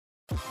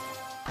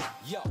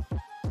Yo,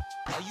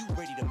 are you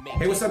ready to make?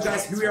 Hey, what's up,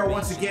 guys? Here we are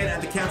once again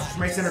at the Cancer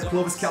Training Center,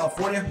 Clovis,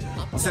 California.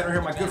 I'm sitting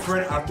here with my good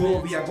friend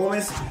Arturo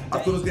Villagomez.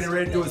 Arturo's getting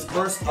ready to do his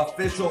first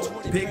official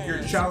Pick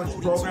Your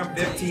Challenge program,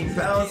 15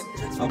 pounds.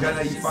 I'm glad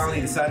that you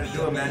finally decided to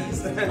do it, man.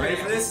 Ready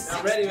for this?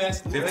 I'm ready, man.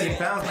 15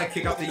 pounds might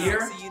kick off the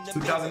year,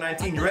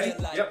 2019. You ready?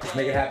 Yep. Let's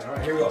make it happen. All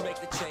right, here we go.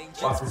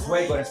 Watch this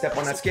way. Go ahead and step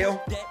on that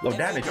scale. Low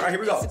damage. All right, here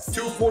we go.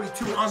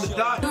 242 on the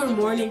dot. Good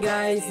morning,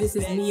 guys. This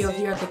is Mio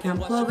here at the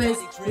Camp Clovis.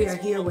 We are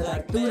here with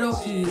Arturo.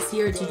 He's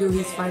here to do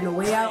his final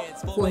way out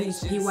for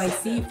his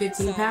PYC,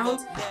 15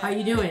 pounds. How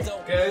you doing?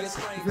 Good. You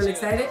feel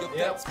excited?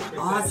 Yep.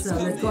 Awesome.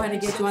 Let's go ahead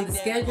and get you on the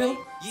schedule.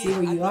 See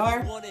where you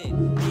are.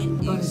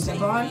 Go to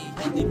step on.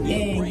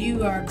 And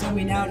you are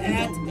coming out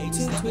at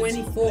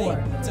 224.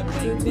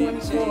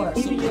 224.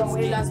 Even your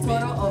weight loss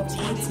total of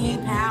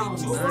 18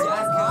 pounds. That's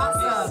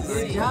awesome.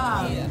 Good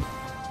job.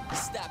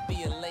 Stop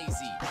being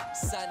lazy.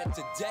 Sign up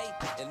today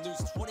and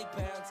lose 20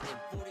 pounds.